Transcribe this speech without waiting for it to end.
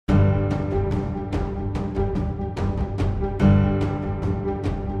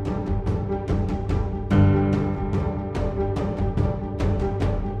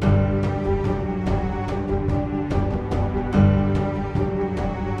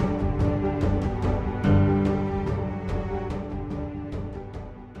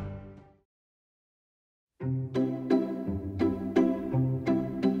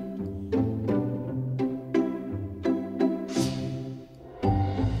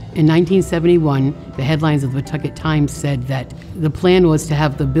In 1971, the headlines of the Pawtucket Times said that the plan was to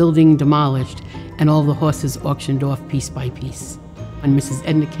have the building demolished and all the horses auctioned off piece by piece. And Mrs.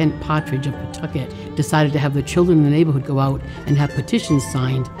 Edna Kent Partridge of Pawtucket decided to have the children in the neighborhood go out and have petitions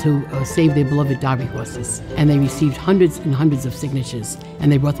signed to save their beloved Derby horses. And they received hundreds and hundreds of signatures,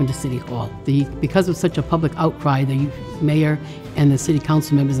 and they brought them to City Hall. Because of such a public outcry, the mayor and the city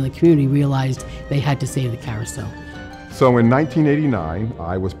council members in the community realized they had to save the carousel. So in 1989,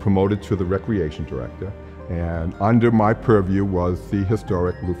 I was promoted to the recreation director, and under my purview was the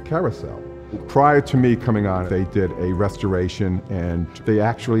historic Looff Carousel. Prior to me coming on, they did a restoration, and they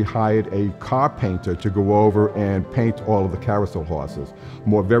actually hired a car painter to go over and paint all of the carousel horses,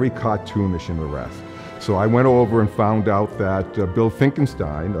 very cartoonish in the rest. So I went over and found out that Bill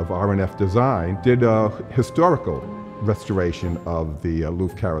Finkenstein of R&F Design did a historical restoration of the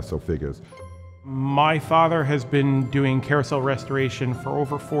Looff Carousel figures. My father has been doing carousel restoration for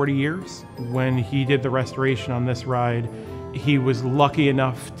over 40 years. When he did the restoration on this ride, he was lucky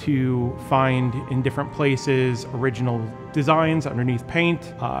enough to find in different places original designs underneath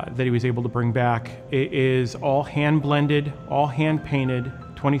paint that he was able to bring back. It is all hand blended, all hand painted,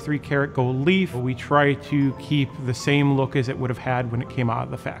 23 karat gold leaf. We try to keep the same look as it would have had when it came out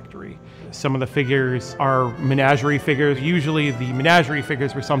of the factory. Some of the figures are menagerie figures. Usually the menagerie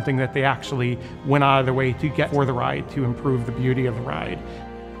figures were something that they actually went out of their way to get for the ride to improve the beauty of the ride.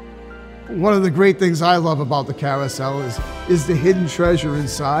 One of the great things I love about the carousel is the hidden treasure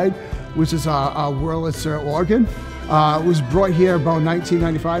inside, which is our Wurlitzer organ. It was brought here about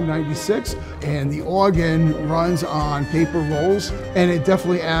 1995-96, and the organ runs on paper rolls, and it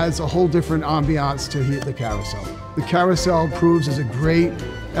definitely adds a whole different ambiance to the carousel. The carousel proves as a great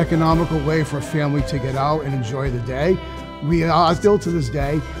economical way for a family to get out and enjoy the day. We are still to this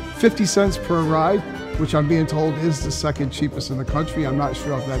day 50 cents per ride, which I'm being told is the second cheapest in the country. I'm not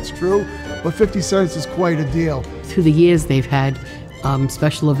sure if that's true, but 50 cents is quite a deal. Through the years, they've had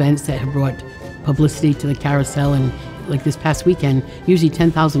special events that have brought publicity to the carousel, and like this past weekend, usually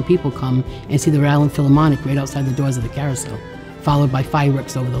 10,000 people come and see the Rhode Island Philharmonic right outside the doors of the carousel, followed by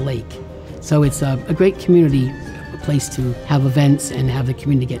fireworks over the lake. So it's a great community place to have events and have the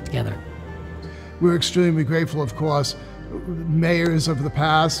community get together. We're extremely grateful, of course, mayors of the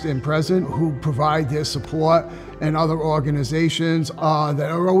past and present who provide their support, and other organizations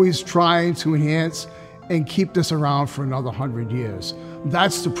that are always trying to enhance and keep this around for another 100 years.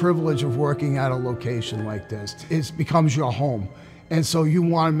 That's the privilege of working at a location like this. It becomes your home. And so you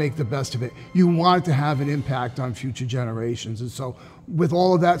want to make the best of it. You want it to have an impact on future generations. And so with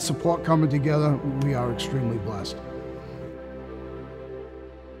all of that support coming together, we are extremely blessed.